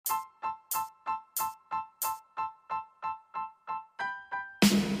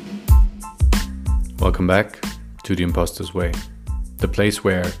Welcome back to The Imposter's Way, the place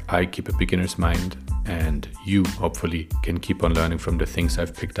where I keep a beginner's mind and you, hopefully, can keep on learning from the things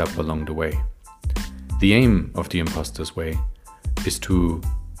I've picked up along the way. The aim of The Imposter's Way is to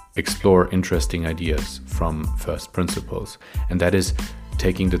explore interesting ideas from first principles, and that is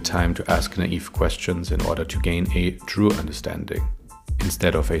taking the time to ask naive questions in order to gain a true understanding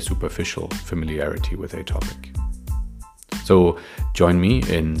instead of a superficial familiarity with a topic. So join me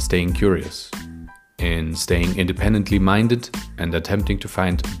in staying curious, in staying independently minded and attempting to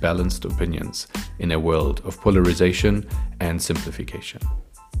find balanced opinions in a world of polarization and simplification.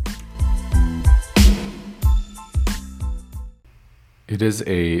 It is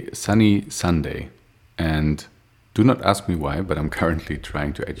a sunny Sunday, and do not ask me why, but I'm currently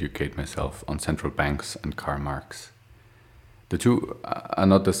trying to educate myself on central banks and Karl Marx. The two are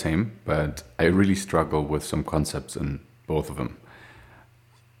not the same, but I really struggle with some concepts in both of them.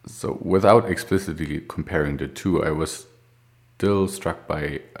 So without explicitly comparing the two, I was still struck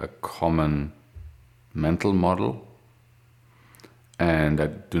by a common mental model, and I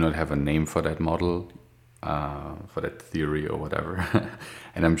do not have a name for that model, for that theory or whatever.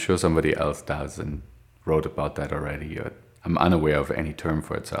 And I'm sure somebody else does and wrote about that already. I'm unaware of any term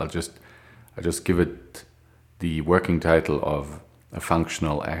for it, so I'll just give it the working title of a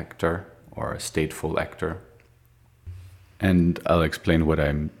functional actor or a stateful actor. And I'll explain what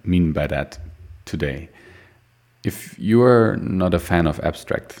I mean by that today. If you are not a fan of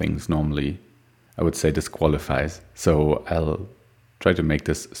abstract things normally, I would say this qualifies. So I'll try to make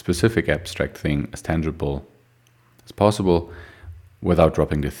this specific abstract thing as tangible as possible without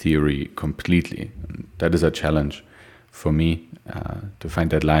dropping the theory completely. And that is a challenge for me, to find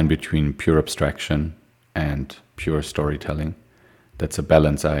that line between pure abstraction and pure storytelling. That's a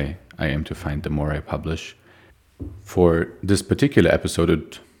balance I aim to find the more I publish. For this particular episode,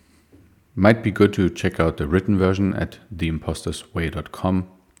 it might be good to check out the written version at theimpostersway.com.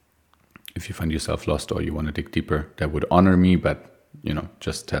 If you find yourself lost or you want to dig deeper, that would honor me, but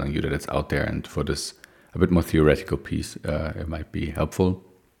just telling you that it's out there, and for this a bit more theoretical piece, it might be helpful.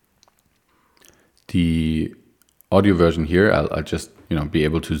 The audio version here, I'll just be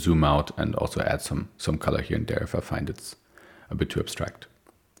able to zoom out and also add some color here and there if I find it's a bit too abstract.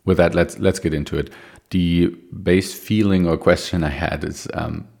 With that, let's get into it. The base feeling or question I had is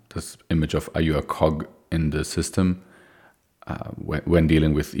this image of, are you a cog in the system when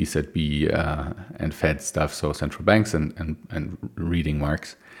dealing with EZB and Fed stuff, so central banks and reading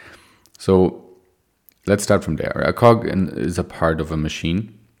Marx. So let's start from there. A cog is a part of a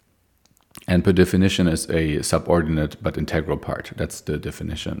machine, and per definition is a subordinate but integral part. That's the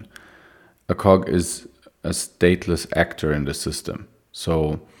definition. A cog is a stateless actor in the system.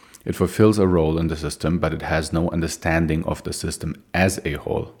 So it fulfills a role in the system, but it has no understanding of the system as a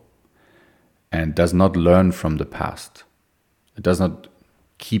whole and does not learn from the past. It does not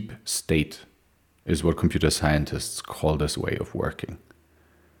keep state, is what computer scientists call this way of working.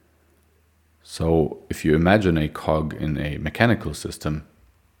 So if you imagine a cog in a mechanical system,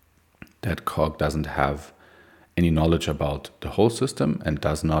 that cog doesn't have any knowledge about the whole system and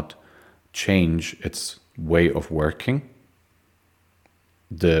does not change its way of working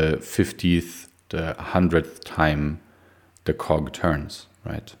the 50th, the 100th time the cog turns,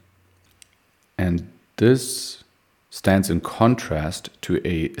 right? And this stands in contrast to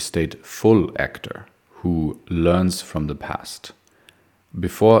a stateful actor who learns from the past.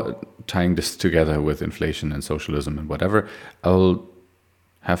 Before tying this together with inflation and socialism and whatever, I'll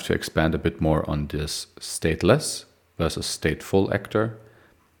have to expand a bit more on this stateless versus stateful actor.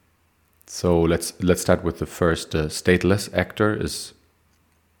 So let's start with the first. The stateless actor is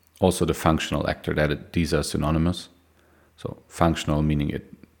also the functional actor. These are synonymous. So functional meaning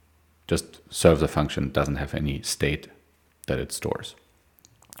it just serves a function, doesn't have any state that it stores.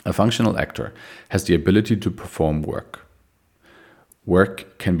 A functional actor has the ability to perform work.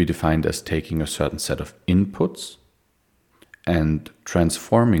 Work can be defined as taking a certain set of inputs and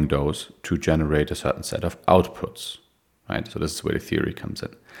transforming those to generate a certain set of outputs, right? So this is where the theory comes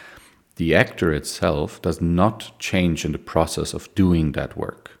in. The actor itself does not change in the process of doing that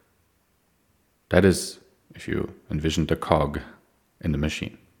work. That is, if you envision the cog in the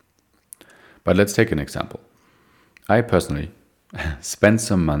machine. But let's take an example. I personally spent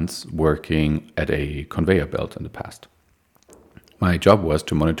some months working at a conveyor belt in the past. My job was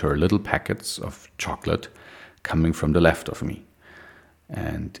to monitor little packets of chocolate coming from the left of me.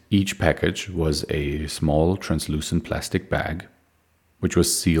 And each package was a small translucent plastic bag, which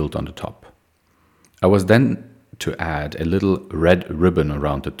was sealed on the top. I was then to add a little red ribbon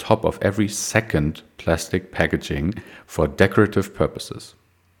around the top of every second plastic packaging for decorative purposes.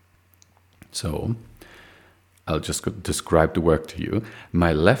 So I'll just describe the work to you.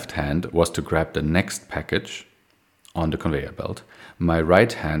 My left hand was to grab the next package on the conveyor belt. My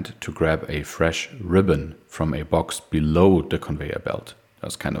right hand to grab a fresh ribbon from a box below the conveyor belt. That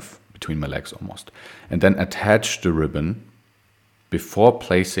was kind of between my legs almost. And then attach the ribbon before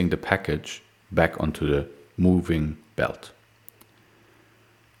placing the package back onto the moving belt.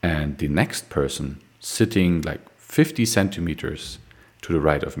 And the next person sitting like 50 centimeters to the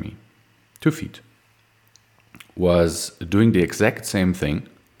right of me, 2 feet, was doing the exact same thing,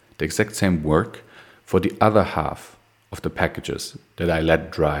 the exact same work for the other half of the packages that I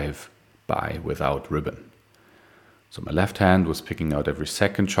let drive by without ribbon. So my left hand was picking out every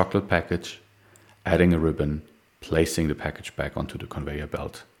second chocolate package, adding a ribbon, placing the package back onto the conveyor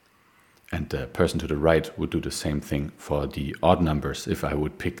belt. And the person to the right would do the same thing for the odd numbers if I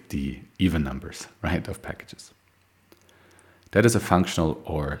would pick the even numbers, right, of packages. That is a functional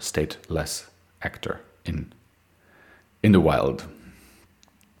or stateless actor in the wild.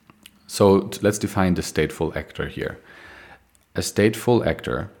 So let's define the stateful actor here. A stateful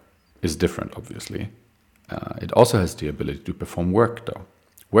actor is different, obviously. It also has the ability to perform work, though.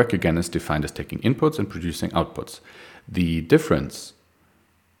 Work, again, is defined as taking inputs and producing outputs. The difference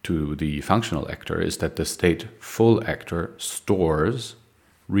to the functional actor is that the stateful actor stores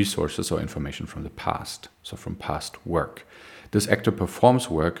resources or information from the past, so from past work. This actor performs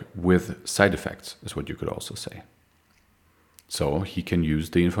work with side effects, is what you could also say. So he can use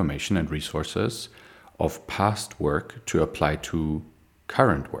the information and resources of past work to apply to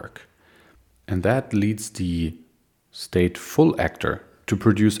current work. And that leads the stateful actor to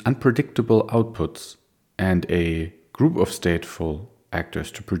produce unpredictable outputs and a group of stateful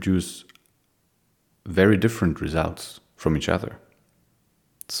actors to produce very different results from each other.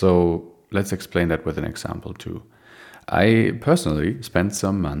 So let's explain that with an example too. I personally spent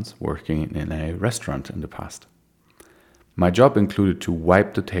some months working in a restaurant in the past. My job included to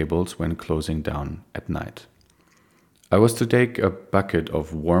wipe the tables when closing down at night. I was to take a bucket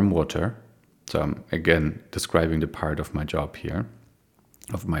of warm water, so I'm again describing the part of my job here,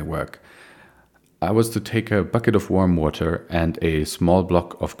 of my work. I was to take a bucket of warm water and a small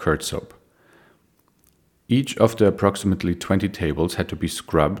block of curd soap. Each of the approximately 20 tables had to be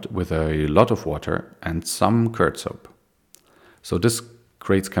scrubbed with a lot of water and some curd soap. So this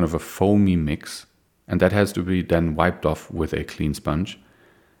creates kind of a foamy mix, and that has to be then wiped off with a clean sponge.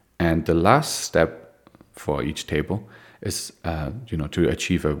 And the last step for each table is, to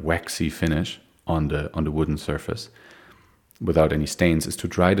achieve a waxy finish on the wooden surface without any stains, is to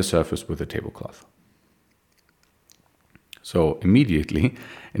dry the surface with a tablecloth. So immediately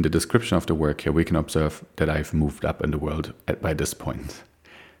in the description of the work here, we can observe that I've moved up in the world by this point.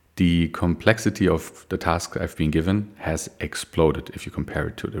 The complexity of the task I've been given has exploded if you compare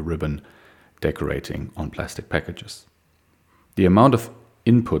it to the ribbon decorating on plastic packages. The amount of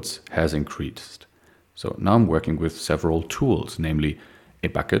inputs has increased. So now I'm working with several tools, namely a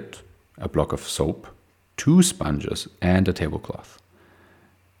bucket, a block of soap, 2 sponges, and a tablecloth.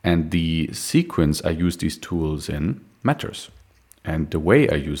 And the sequence I use these tools in matters. And the way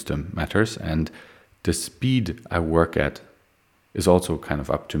I use them matters, and the speed I work at is also kind of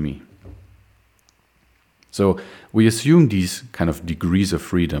up to me. So we assume these kind of degrees of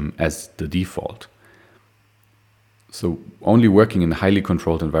freedom as the default. So only working in highly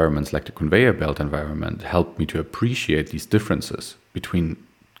controlled environments like the conveyor belt environment helped me to appreciate these differences between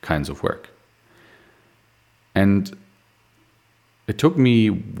kinds of work. And it took me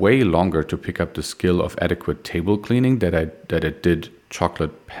way longer to pick up the skill of adequate table cleaning than it did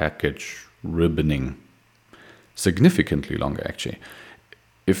chocolate package ribboning. Significantly longer, actually.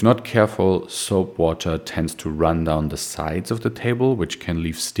 If not careful, soap water tends to run down the sides of the table, which can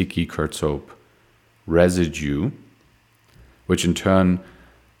leave sticky curd soap residue, which in turn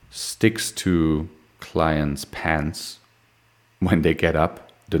sticks to clients' pants when they get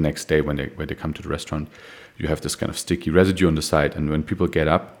up the next day when they come to the restaurant. You have this kind of sticky residue on the side, and when people get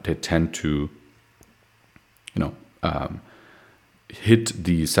up, they tend to, hit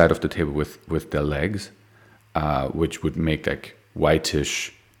the side of the table with their legs, which would make like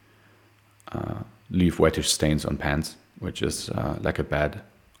leave whitish stains on pants, which is like a bad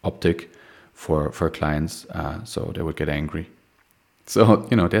optic for clients. So they would get angry. So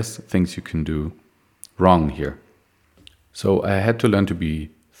there's things you can do wrong here. So I had to learn to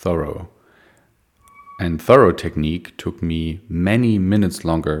be thorough. And thorough technique took me many minutes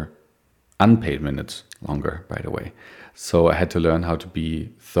longer, unpaid minutes longer, by the way. So I had to learn how to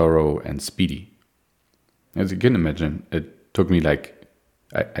be thorough and speedy. As you can imagine, it took me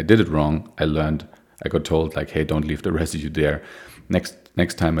I did it wrong. I got told hey, don't leave the residue there.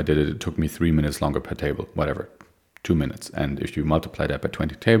 Next time I did it, it took me 3 minutes longer per table, whatever. 2 minutes. And if you multiply that by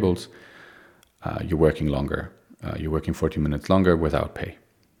 20 tables, you're working longer. You're working 40 minutes longer without pay.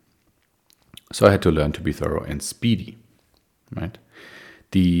 So I had to learn to be thorough and speedy, right?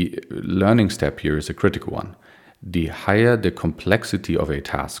 The learning step here is a critical one. The higher the complexity of a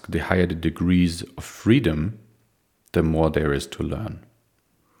task, the higher the degrees of freedom, the more there is to learn.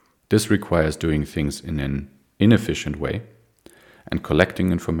 This requires doing things in an inefficient way and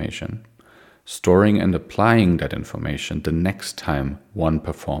collecting information, storing and applying that information the next time one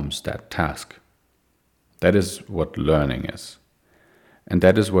performs that task. That is what learning is. And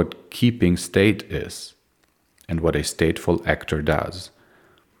that is what keeping state is, and what a stateful actor does.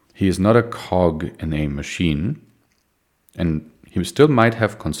 He is not a cog in a machine, and he still might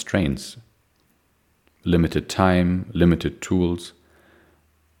have constraints, limited time, limited tools,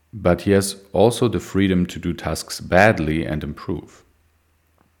 but he has also the freedom to do tasks badly and improve.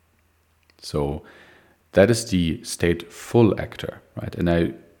 So that is the stateful actor, right? And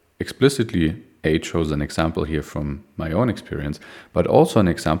I explicitly chose an example here from my own experience, but also an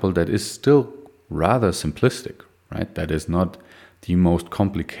example that is still rather simplistic, right? That is not the most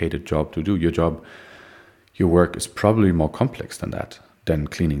complicated job to do. Your work is probably more complex than that, than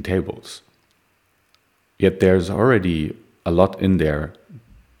cleaning tables. Yet there's already a lot in there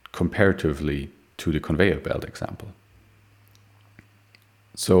comparatively to the conveyor belt example.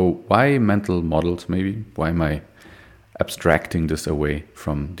 So why mental models maybe? Why am I abstracting this away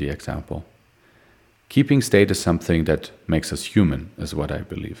from the example? Keeping state is something that makes us human, is what I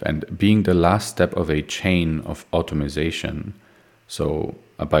believe. And being the last step of a chain of automation, so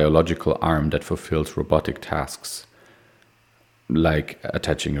a biological arm that fulfills robotic tasks, like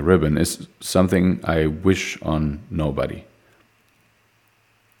attaching a ribbon, is something I wish on nobody.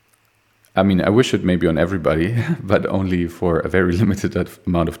 I mean, I wish it maybe on everybody, but only for a very limited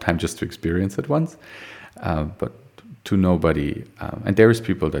amount of time just to experience it once. But to nobody. And there is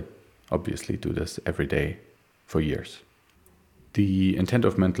people that obviously do this every day for years. The intent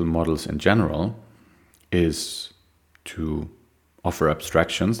of mental models in general is to offer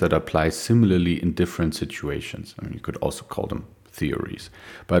abstractions that apply similarly in different situations. I mean, you could also call them theories.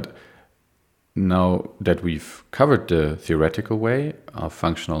 But now that we've covered the theoretical way of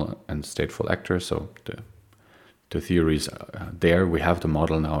functional and stateful actors, so the theories there, we have the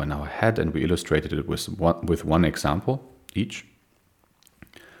model now in our head, and we illustrated it with one example each.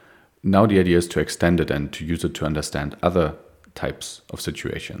 Now the idea is to extend it and to use it to understand other types of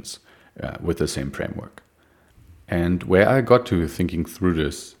situations with the same framework. And where I got to thinking through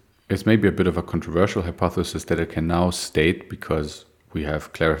this is maybe a bit of a controversial hypothesis that I can now state because we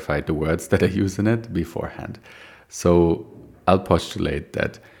have clarified the words that I use in it beforehand. So I'll postulate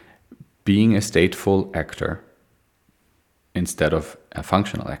that being a stateful actor instead of a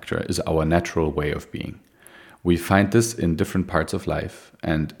functional actor is our natural way of being. We find this in different parts of life,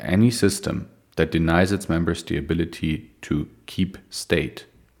 and any system that denies its members the ability to keep state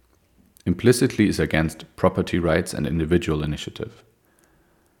implicitly is against property rights and individual initiative.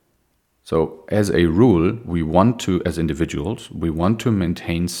 So as a rule, as individuals, we want to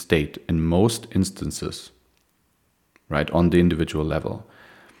maintain state in most instances, right, on the individual level.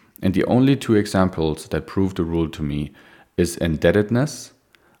 And the only two examples that prove the rule to me is indebtedness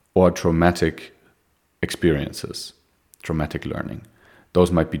or traumatic experiences, traumatic learning.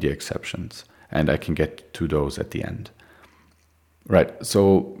 Those might be the exceptions, and I can get to those at the end. Right,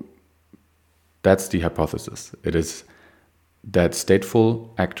 so that's the hypothesis. It is that stateful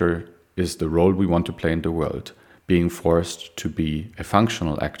actor is the role we want to play in the world. Being forced to be a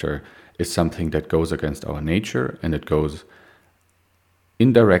functional actor is something that goes against our nature, and it goes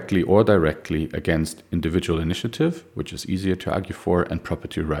indirectly or directly against individual initiative, which is easier to argue for, and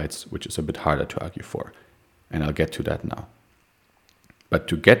property rights, which is a bit harder to argue for. And I'll get to that now. But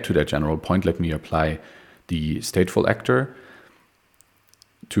to get to that general point, let me apply the stateful actor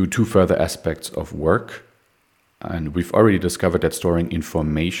to two further aspects of work. And we've already discovered that storing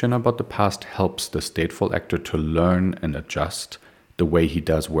information about the past helps the stateful actor to learn and adjust the way he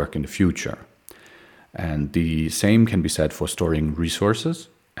does work in the future. And the same can be said for storing resources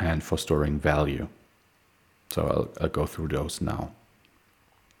and for storing value. So I'll go through those now.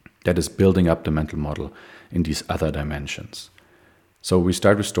 That is building up the mental model in these other dimensions. So we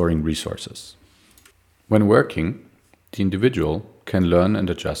start with storing resources. When working, the individual can learn and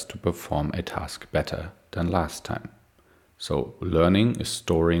adjust to perform a task better than last time. So learning is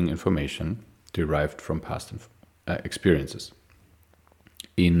storing information derived from past experiences.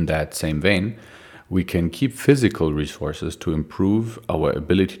 In that same vein, we can keep physical resources to improve our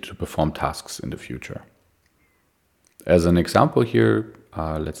ability to perform tasks in the future. As an example here,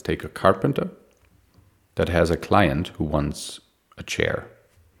 let's take a carpenter. that has a client who wants a chair,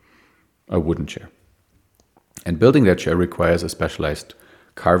 a wooden chair. And building that chair requires a specialized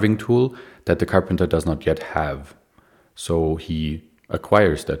carving tool that the carpenter does not yet have. So he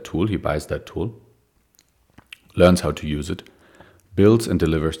acquires that tool, he buys that tool, learns how to use it, builds and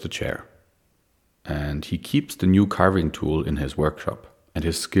delivers the chair. And he keeps the new carving tool in his workshop and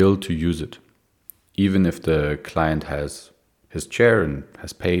his skill to use it, even if the client has his chair and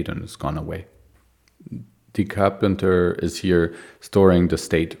has paid and has gone away. The carpenter is here storing the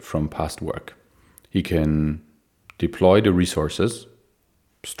state from past work. He can deploy the resources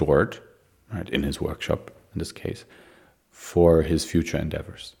stored right, in his workshop, in this case, for his future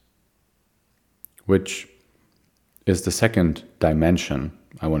endeavors, which is the second dimension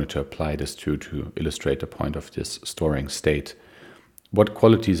I wanted to apply this to illustrate the point of this storing state. What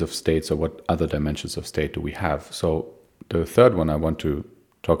qualities of states or what other dimensions of state do we have? So the third one I want to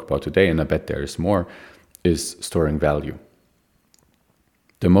talk about today, and I bet there is more, is storing value.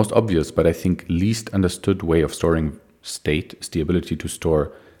 The most obvious, but I think least understood way of storing state is the ability to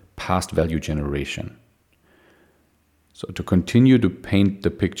store past value generation. So to continue to paint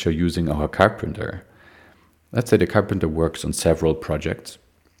the picture using our carpenter, let's say the carpenter works on several projects.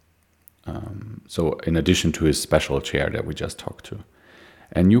 So in addition to his special chair that we just talked to,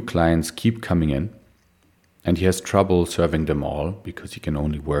 and new clients keep coming in, and he has trouble serving them all because he can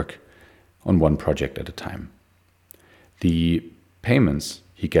only work on one project at a time. The payments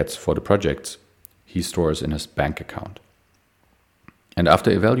he gets for the projects he stores in his bank account. And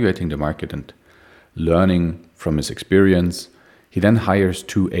after evaluating the market and learning from his experience, he then hires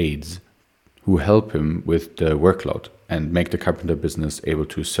 2 aides who help him with the workload and make the carpenter business able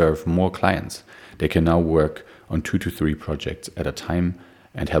to serve more clients. They can now work on 2 to 3 projects at a time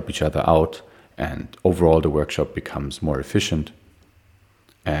and help each other out, and overall the workshop becomes more efficient,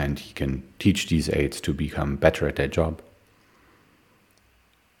 and he can teach these aides to become better at their job.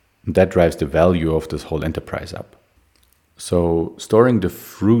 That drives the value of this whole enterprise up. So storing the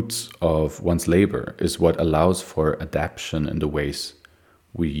fruits of one's labor is what allows for adaptation in the ways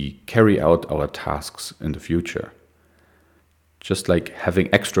we carry out our tasks in the future. Just like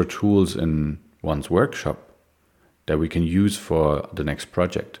having extra tools in one's workshop that we can use for the next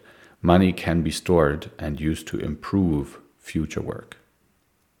project, money can be stored and used to improve future work.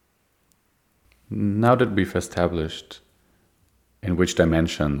 Now that we've established in which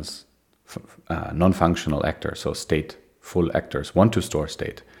dimensions non-functional actors, so stateful actors, want to store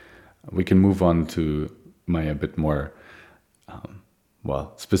state, we can move on to my a bit more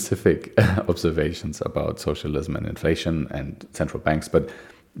specific observations about socialism and inflation and central banks. But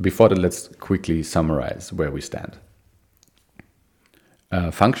before that, let's quickly summarize where we stand.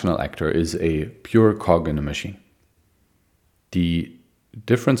 A functional actor is a pure cog in a machine. The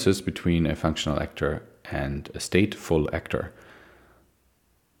differences between a functional actor and a stateful actor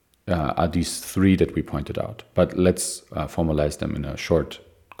are these 3 that we pointed out. But let's formalize them in a short,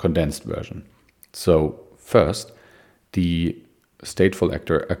 condensed version. So first, the stateful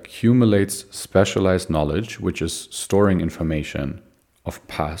actor accumulates specialized knowledge, which is storing information of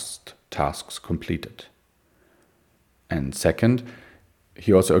past tasks completed. And second,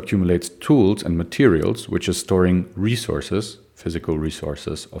 he also accumulates tools and materials, which is storing resources, physical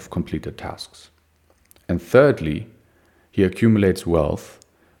resources of completed tasks. And thirdly, he accumulates wealth,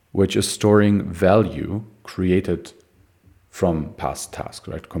 which is storing value created from past tasks,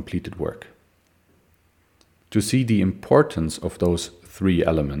 right? Completed work. To see the importance of those 3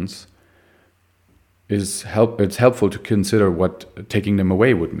 elements it's helpful to consider what taking them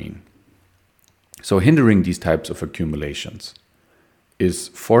away would mean. So hindering these types of accumulations is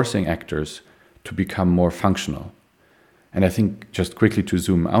forcing actors to become more functional. And I think just quickly to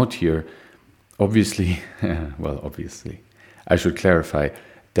zoom out here, obviously, I should clarify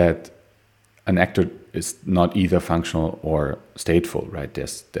that an actor is not either functional or stateful, right?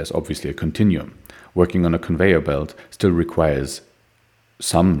 There's obviously a continuum. Working on a conveyor belt still requires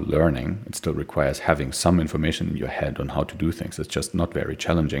some learning. It still requires having some information in your head on how to do things. It's just not very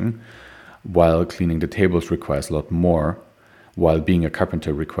challenging. While cleaning the tables requires a lot more, while being a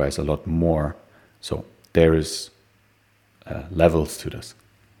carpenter requires a lot more. So there is levels to this.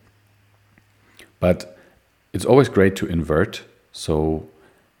 But it's always great to invert. So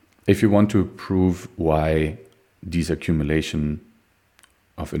if you want to prove why these accumulation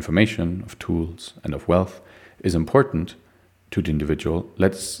of information, of tools, and of wealth is important to the individual,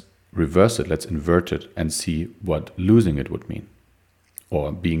 let's reverse it, let's invert it and see what losing it would mean,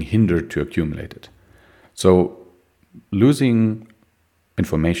 or being hindered to accumulate it. So losing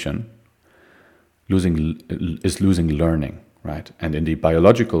information, losing learning, right? And in the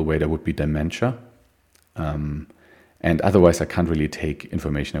biological way, there would be dementia, And otherwise, I can't really take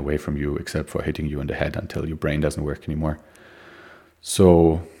information away from you except for hitting you in the head until your brain doesn't work anymore.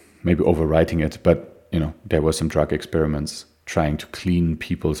 So maybe overwriting it, but there were some drug experiments trying to clean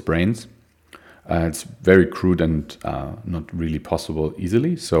people's brains. It's very crude and not really possible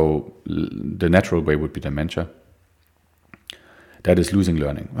easily. So the natural way would be dementia. That is losing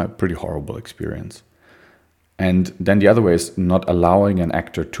learning, a pretty horrible experience. And then the other way is not allowing an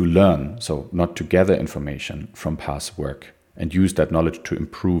actor to learn, so not to gather information from past work and use that knowledge to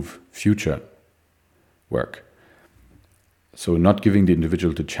improve future work. So not giving the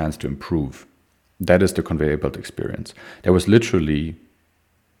individual the chance to improve. That is the conveyor belt experience. There was literally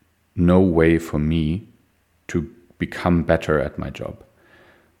no way for me to become better at my job.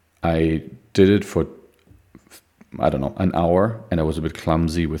 I did it for, an hour, and I was a bit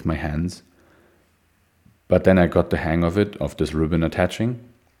clumsy with my hands. But then I got the hang of it, of this ribbon attaching,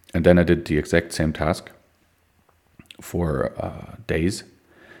 and then I did the exact same task for days.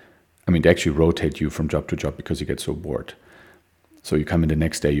 I mean, they actually rotate you from job to job because you get so bored. So you come in the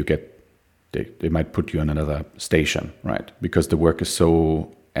next day, they might put you on another station, right? Because the work is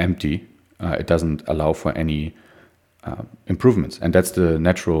so empty, it doesn't allow for any improvements. And that's the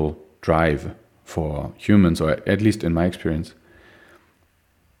natural drive for humans, or at least in my experience.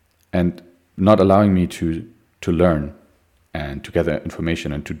 And not allowing me to learn and to gather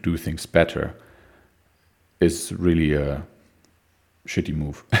information and to do things better is really a shitty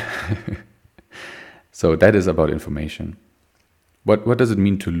move. So that is about information. What does it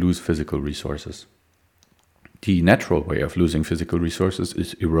mean to lose physical resources? The natural way of losing physical resources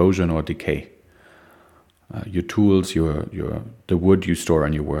is erosion or decay. Your tools, the wood you store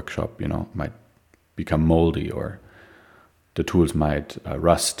in your workshop, might become moldy, or the tools might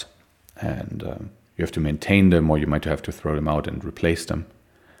rust, and you have to maintain them, or you might have to throw them out and replace them.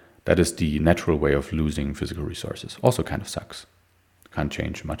 That is the natural way of losing physical resources. Also kind of sucks. Can't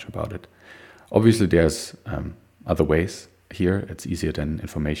change much about it. Obviously, there's other ways here. It's easier than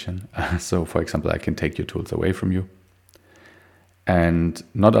information. So, for example, I can take your tools away from you. And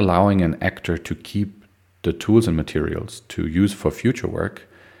not allowing an actor to keep the tools and materials to use for future work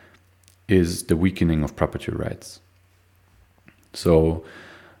is the weakening of property rights. So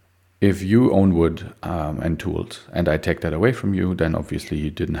if you own wood and tools, and I take that away from you, then obviously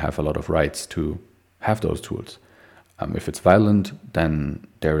you didn't have a lot of rights to have those tools. If it's violent, then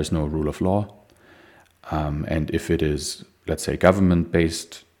there is no rule of law. And if it is, let's say,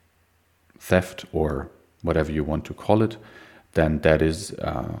 government-based theft, or whatever you want to call it, then that is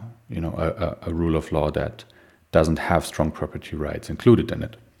a rule of law that doesn't have strong property rights included in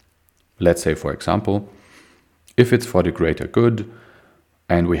it. Let's say, for example, if it's for the greater good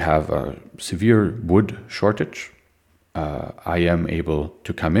and we have a severe wood shortage, I am able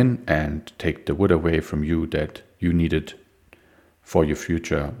to come in and take the wood away from you that you needed for your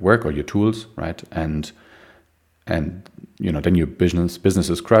future work or your tools, right? And then your business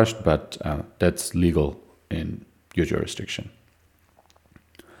is crushed, but that's legal in your jurisdiction.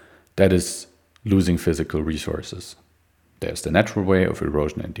 That is losing physical resources. There's the natural way of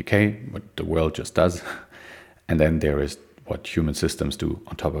erosion and decay, what the world just does. And then there is what human systems do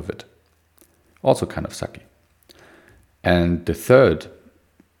on top of it. Also kind of sucky. And the third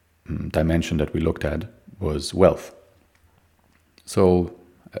dimension that we looked at was wealth. So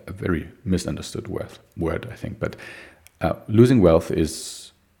a very misunderstood word, I think. But losing wealth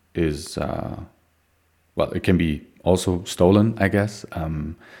is it can be also stolen, I guess.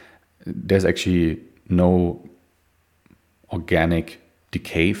 There's actually no organic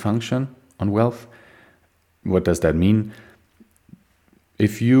decay function on wealth. What does that mean?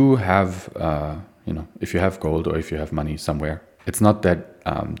 If you have, if you have gold or if you have money somewhere, it's not that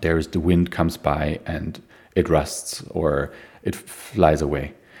the wind comes by and it rusts or it flies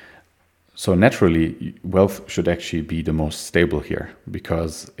away. So naturally, wealth should actually be the most stable here,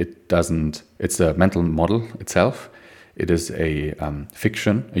 because it's a mental model itself. It is a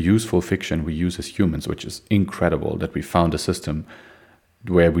fiction, a useful fiction we use as humans, which is incredible that we found a system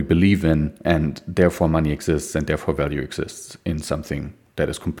where we believe in, and therefore money exists and therefore value exists in something that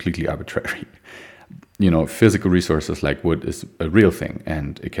is completely arbitrary. Physical resources like wood is a real thing,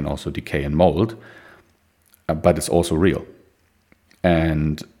 and it can also decay and mold, but it's also real.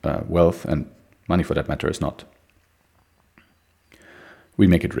 And wealth and money, for that matter, is not. We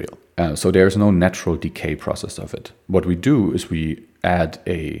make it real. So there is no natural decay process of it. What we do is we add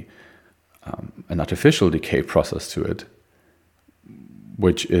an artificial decay process to it,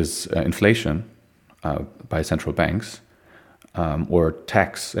 which is inflation by central banks, or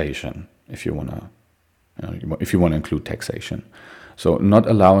taxation, if you want to include taxation. So not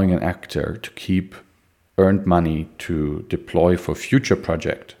allowing an actor to keep earned money to deploy for future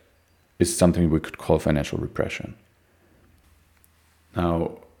project is something we could call financial repression.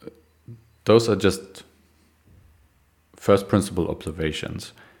 Now, those are just first principle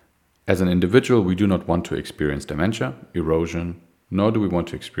observations. As an individual, we do not want to experience dementia, erosion, nor do we want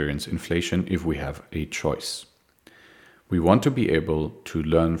to experience inflation if we have a choice. We want to be able to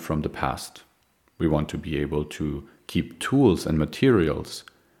learn from the past. We want to be able to keep tools and materials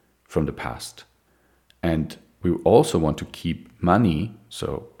from the past. And we also want to keep money,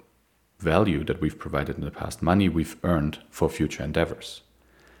 so value that we've provided in the past, money we've earned for future endeavors.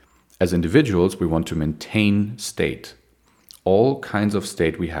 As individuals, we want to maintain state, all kinds of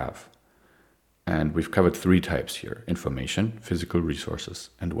state we have. And we've covered 3 types here: information, physical resources,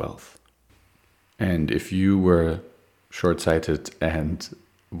 and wealth. And if you were short-sighted and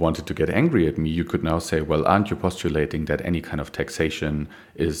wanted to get angry at me, you could now say, well, aren't you postulating that any kind of taxation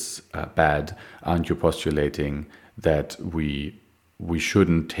is bad? Aren't you postulating that we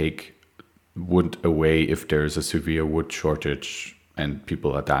shouldn't take wood away if there's a severe wood shortage and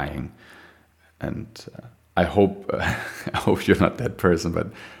people are dying? And I hope you're not that person, but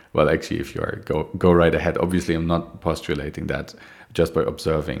well, actually, if you are, go right ahead. Obviously, I'm not postulating that, just by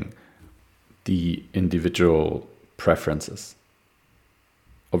observing the individual preferences.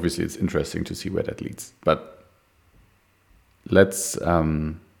 Obviously, it's interesting to see where that leads. But let's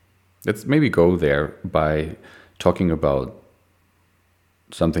maybe go there by talking about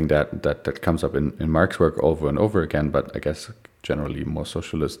something that comes up in Marx's work over and over again, but I guess generally more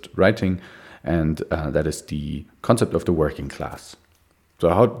socialist writing, and that is the concept of the working class. So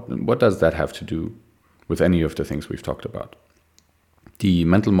what does that have to do with any of the things we've talked about? The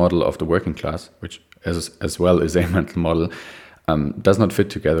mental model of the working class, which as well is a mental model, does not fit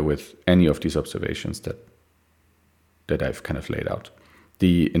together with any of these observations that I've kind of laid out.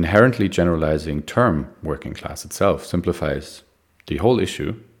 The inherently generalizing term working class itself simplifies the whole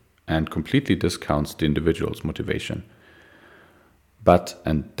issue and completely discounts the individual's motivation. But,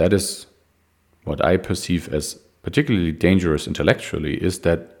 and that is what I perceive as particularly dangerous intellectually, is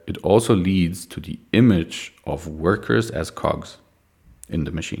that it also leads to the image of workers as cogs in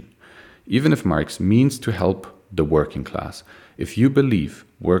the machine. Even if Marx means to help the working class, if you believe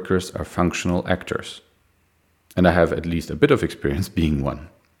workers are functional actors, and I have at least a bit of experience being one,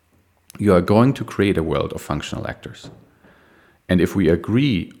 you are going to create a world of functional actors. And if we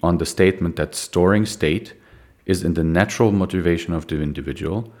agree on the statement that storing state is in the natural motivation of the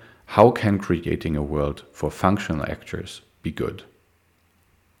individual, how can creating a world for functional actors be good?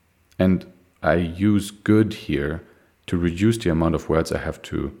 And I use good here to reduce the amount of words I have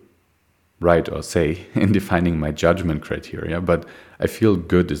to write or say in defining my judgment criteria, but I feel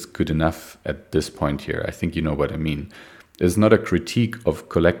good is good enough at this point here. I think you know what I mean. It's not a critique of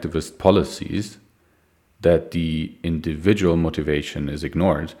collectivist policies that the individual motivation is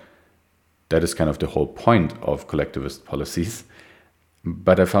ignored. That is kind of the whole point of collectivist policies.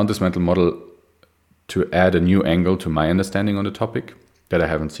 But I found this mental model to add a new angle to my understanding on the topic that I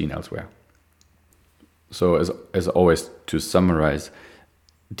haven't seen elsewhere. So as always, to summarize,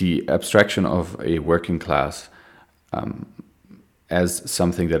 the abstraction of a working class as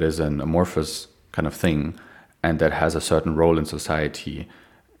something that is an amorphous kind of thing and that has a certain role in society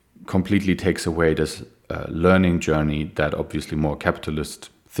completely takes away this learning journey that obviously more capitalist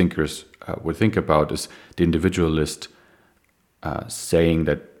thinkers would think about, is the individualist saying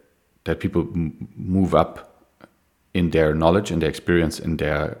that people move up in their knowledge, in their experience, in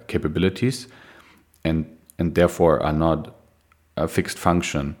their capabilities, and therefore are not a fixed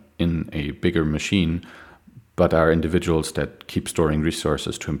function in a bigger machine, but are individuals that keep storing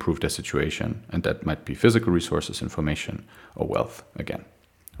resources to improve their situation. And that might be physical resources, information, or wealth again,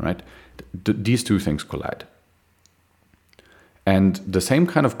 right? These two things collide. And the same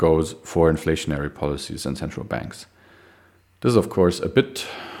kind of goes for inflationary policies and central banks. This is, of course, a bit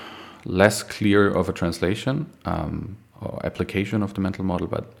less clear of a translation or application of the mental model,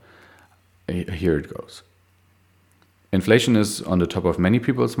 but here it goes. Inflation is on the top of many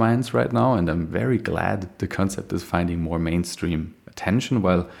people's minds right now, and I'm very glad the concept is finding more mainstream attention,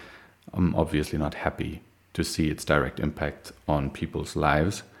 while I'm obviously not happy to see its direct impact on people's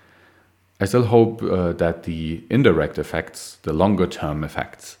lives. I still hope that the indirect effects, the longer term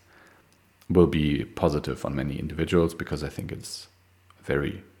effects, will be positive on many individuals, because I think it's a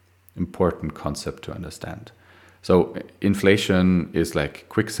very important concept to understand. So inflation is like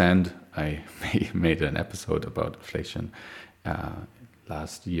quicksand. I made an episode about inflation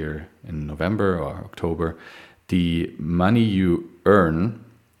last year in November or October. The money you earn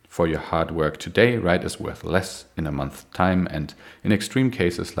for your hard work today, right, is worth less in a month's time, and in extreme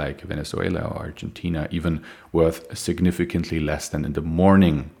cases like Venezuela or Argentina, even worth significantly less than in the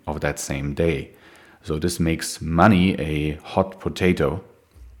morning of that same day. So this makes money a hot potato.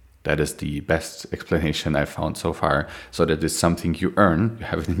 That is the best explanation I've found so far. So that is something you earn, you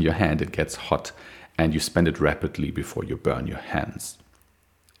have it in your hand, it gets hot, and you spend it rapidly before you burn your hands.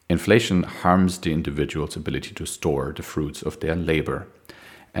 Inflation harms the individual's ability to store the fruits of their labor.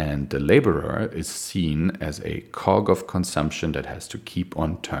 And the laborer is seen as a cog of consumption that has to keep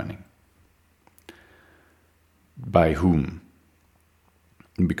on turning. By whom?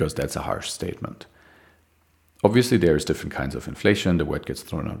 Because that's a harsh statement. Obviously, there's different kinds of inflation. The word gets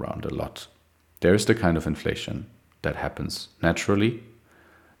thrown around a lot. There's the kind of inflation that happens naturally,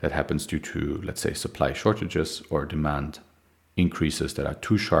 that happens due to, let's say, supply shortages or demand increases that are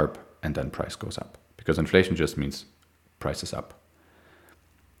too sharp, and then price goes up. Because inflation just means price is up.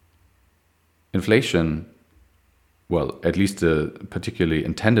 Inflation, well, at least the particularly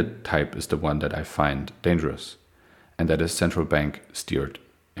intended type is the one that I find dangerous, and that is central bank steered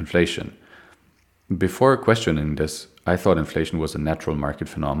inflation. Before questioning this, I thought inflation was a natural market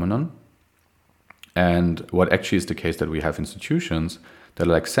phenomenon. And what actually is the case that we have institutions that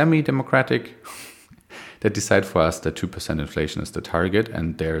are like semi-democratic that decide for us that 2% inflation is the target,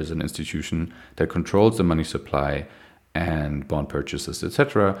 and there is an institution that controls the money supply and bond purchases,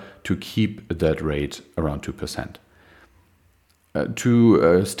 etc., to keep that rate around 2%.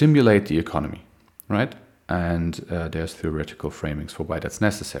 To stimulate the economy, right? And there's theoretical framings for why that's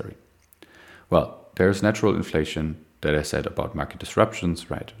necessary. Well, there's natural inflation that I said about market disruptions,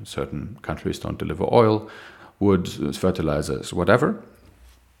 right? Certain countries don't deliver oil, wood, fertilizers, whatever.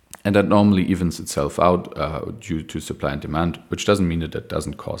 And that normally evens itself out due to supply and demand, which doesn't mean that it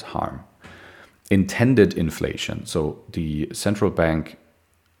doesn't cause harm. Intended inflation, so the central bank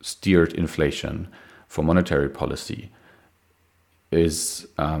steered inflation for monetary policy, is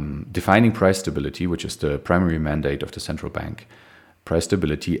defining price stability, which is the primary mandate of the central bank, price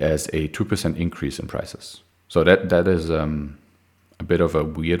stability as a 2% increase in prices. So that is a bit of a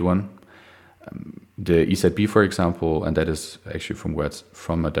weird one. The EZB, for example, and that is actually from words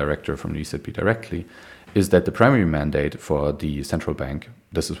from a director from the EZB directly, is that the primary mandate for the central bank,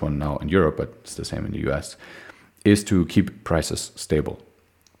 this is one now in Europe, but it's the same in the US, is to keep prices stable.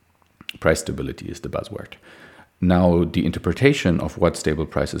 Price stability is the buzzword. Now, the interpretation of what stable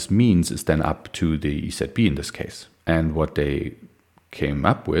prices means is then up to the EZB in this case. And what they came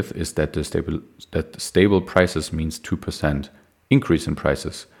up with is that stable prices means 2% increase in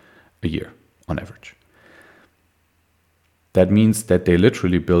prices a year on average. That means that they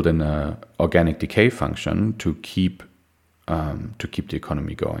literally build in an organic decay function to keep the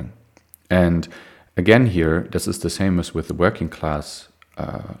economy going. And again here, this is the same as with the working class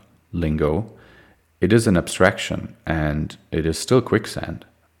lingo. It is an abstraction, and it is still quicksand.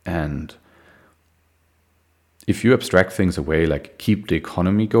 And if you abstract things away, like keep the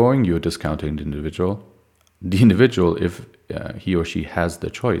economy going, you're discounting the individual. The individual, if he or she has the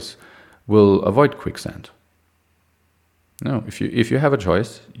choice, will avoid quicksand. No, if you have a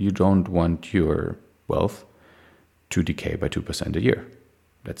choice, you don't want your wealth to decay by 2% a year.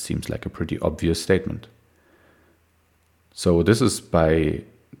 That seems like a pretty obvious statement. So this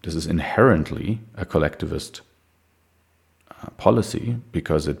is inherently a collectivist policy,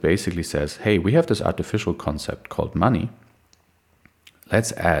 because it basically says, hey, we have this artificial concept called money.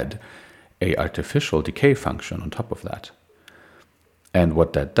 Let's add a artificial decay function on top of that. And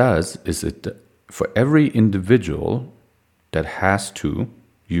what that does is for every individual that has to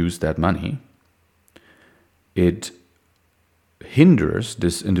use that money, it hinders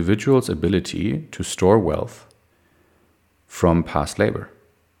this individual's ability to store wealth from past labor,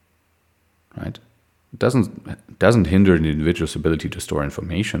 right? It doesn't hinder the individual's ability to store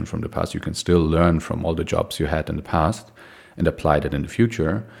information from the past. You can still learn from all the jobs you had in the past and apply that in the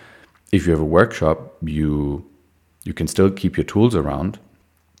future. If you have a workshop, you can still keep your tools around,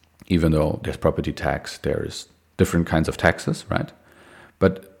 even though there's property tax, there's different kinds of taxes, right?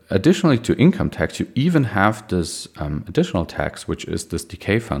 But additionally to income tax, you even have this additional tax, which is this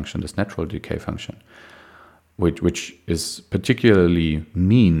decay function, this natural decay function, which is particularly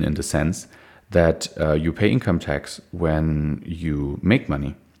mean in the sense that you pay income tax when you make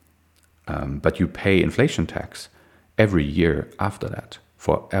money, but you pay inflation tax every year after that,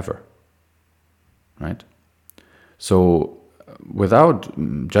 forever, right? So without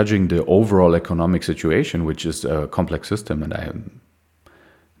judging the overall economic situation, which is a complex system, and I am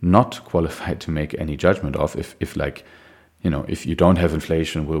not qualified to make any judgment of, if like if you don't have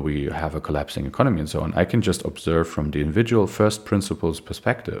inflation, will we have a collapsing economy and so on? I can just observe from the individual first principles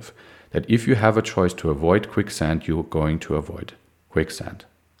perspective that if you have a choice to avoid quicksand, you're going to avoid quicksand.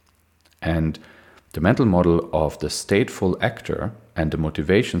 And the mental model of the stateful actor and the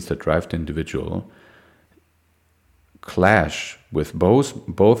motivations that drive the individual clash with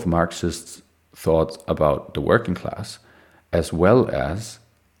both Marxists' thoughts about the working class, as well as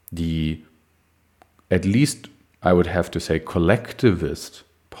the, at least I would have to say, collectivist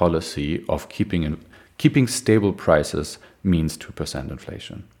policy of keeping stable prices means 2%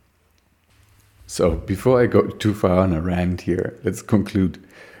 inflation. So before I go too far on a rant here, let's conclude.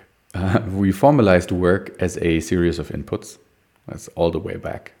 We formalized work as a series of inputs. That's all the way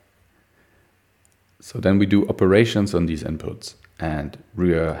back. So then we do operations on these inputs and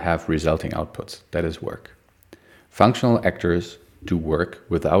we have resulting outputs. That is work. Functional actors do work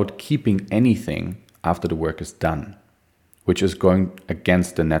without keeping anything after the work is done, which is going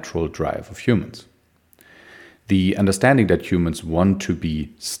against the natural drive of humans. The understanding that humans want to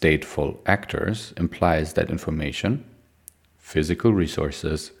be stateful actors implies that information, physical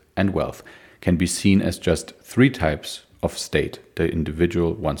resources, and wealth can be seen as just 3 types of state the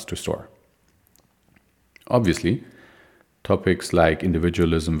individual wants to store. Obviously, topics like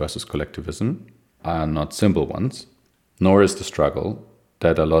individualism versus collectivism are not simple ones, nor is the struggle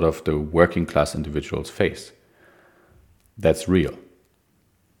that a lot of the working class individuals face. That's real.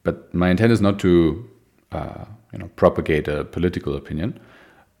 But my intent is not to propagate a political opinion,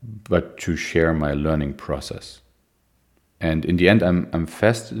 but to share my learning process. And in the end, I'm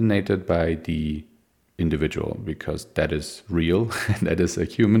fascinated by the individual because that is real, that is a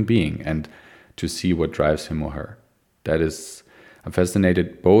human being, and to see what drives him or her. I'm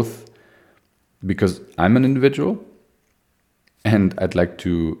fascinated both because I'm an individual and I'd like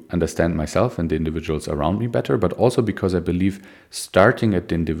to understand myself and the individuals around me better, but also because I believe starting at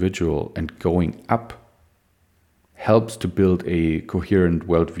the individual and going up helps to build a coherent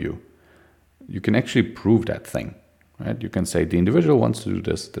worldview. You can actually prove that thing, right? You can say the individual wants to do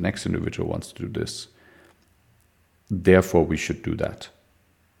this, the next individual wants to do this. Therefore, we should do that,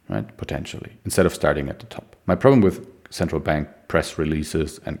 right? Potentially, instead of starting at the top. My problem with central bank press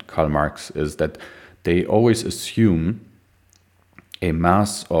releases and Karl Marx is that they always assume a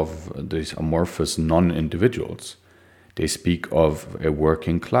mass of these amorphous non-individuals. They speak of a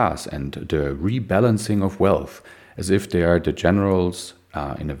working class and the rebalancing of wealth as if they are the generals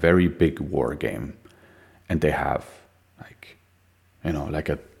in a very big war game. And they have like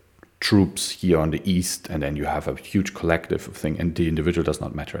a troops here on the east, and then you have a huge collective thing, and the individual does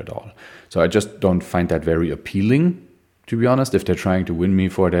not matter at all. So I just don't find that very appealing, to be honest, if they're trying to win me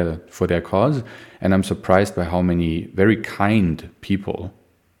for their cause. And I'm surprised by how many very kind people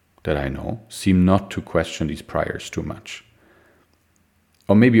that I know seem not to question these priors too much.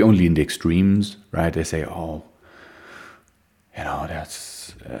 Or maybe only in the extremes, right? They say,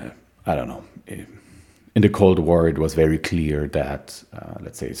 that's, I don't know. In the Cold War, it was very clear that,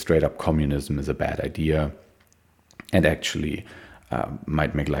 let's say, straight up communism is a bad idea and actually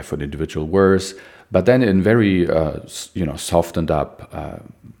might make life for the individual worse. But then in very, softened up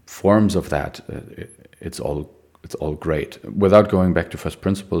forms of that, it's all great. Without going back to first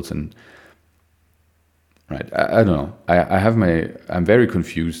principles and right, I don't know. I'm very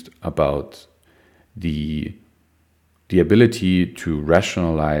confused about the ability to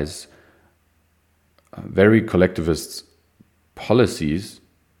rationalize very collectivist policies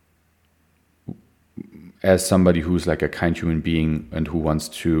as somebody who's like a kind human being and who wants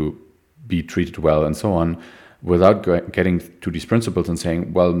to be treated well and so on, without getting to these principles and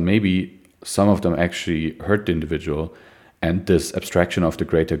saying, well, maybe some of them actually hurt the individual, and this abstraction of the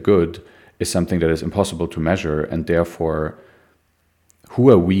greater good is something that is impossible to measure, and therefore, who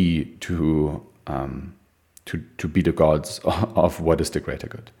are we to be the gods of what is the greater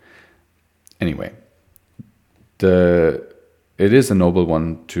good? Anyway, it is a noble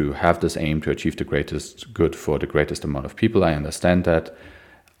one to have this aim to achieve the greatest good for the greatest amount of people. I understand that.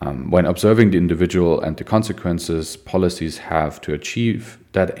 When observing the individual and the consequences policies have to achieve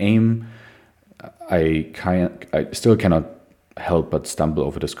that aim, I still cannot help but stumble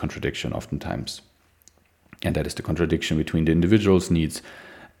over this contradiction oftentimes. And that is the contradiction between the individual's needs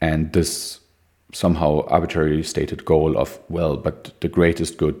and this somehow arbitrarily stated goal of, well, but the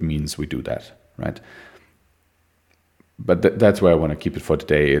greatest good means we do that, right? But that's where I want to keep it for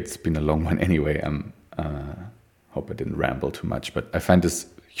today. It's been a long one anyway. Hope I didn't ramble too much, but I find this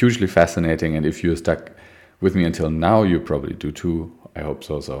hugely fascinating. And if you're stuck with me until now, you probably do too. I hope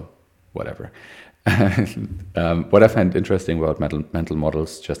so. So whatever. What I find interesting about mental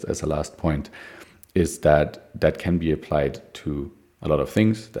models, just as a last point, is that can be applied to a lot of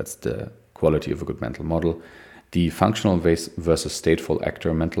things. That's the quality of a good mental model. The functional versus stateful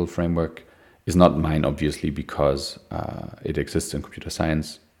actor mental framework is not mine, obviously, because it exists in computer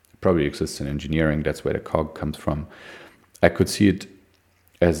science. It probably exists in engineering. That's where the cog comes from. I could see it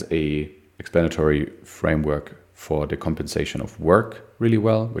as a explanatory framework for the compensation of work really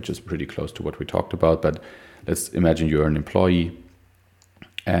well, which is pretty close to what we talked about. But let's imagine you're an employee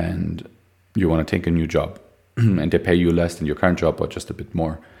and you want to take a new job and they pay you less than your current job or just a bit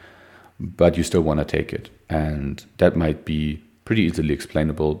more, but you still want to take it. And that might be pretty easily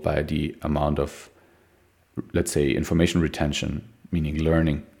explainable by the amount of, let's say, information retention, meaning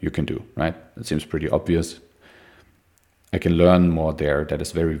learning you can do, right? It seems pretty obvious. I can learn more there that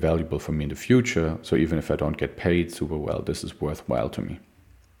is very valuable for me in the future. So even if I don't get paid super well, this is worthwhile to me.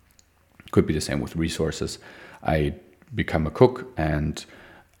 Could be the same with resources. I become a cook and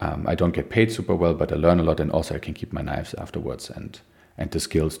I don't get paid super well, but I learn a lot, and also I can keep my knives afterwards and the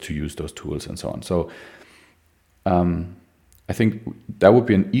skills to use those tools and so on. So I think that would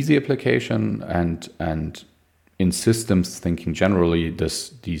be an easy application, and in systems thinking generally,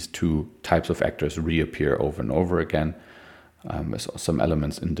 these two types of actors reappear over and over again. There's some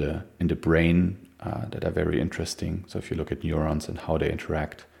elements in the brain that are very interesting. So if you look at neurons and how they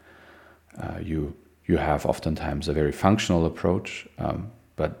interact, you have oftentimes a very functional approach.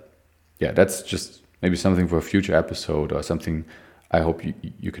 But yeah, that's just maybe something for a future episode, or something. I hope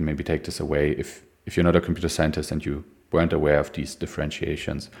you can maybe take this away. If you're not a computer scientist and you weren't aware of these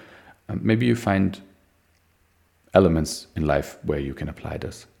differentiations, maybe you find elements in life where you can apply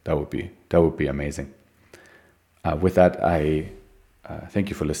this. That would be amazing. With that, I thank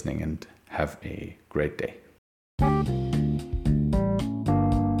you for listening and have a great day.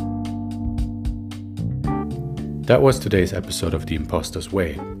 That was today's episode of The Imposter's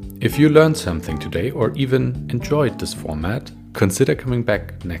Way. If you learned something today or even enjoyed this format, consider coming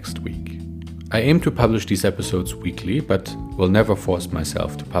back next week. I aim to publish these episodes weekly, but will never force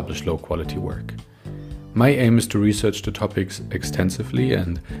myself to publish low-quality work. My aim is to research the topics extensively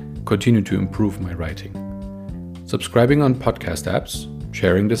and continue to improve my writing. Subscribing on podcast apps,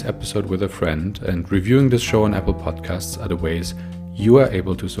 sharing this episode with a friend, and reviewing this show on Apple Podcasts are the ways you are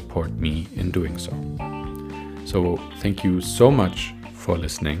able to support me in doing so. So thank you so much for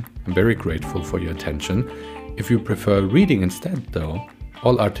listening. I'm very grateful for your attention. If you prefer reading instead, though,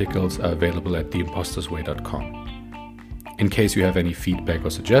 all articles are available at theimpostersway.com. In case you have any feedback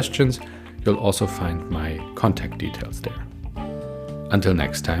or suggestions, you'll also find my contact details there. Until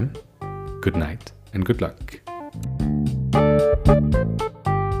next time, good night and good luck.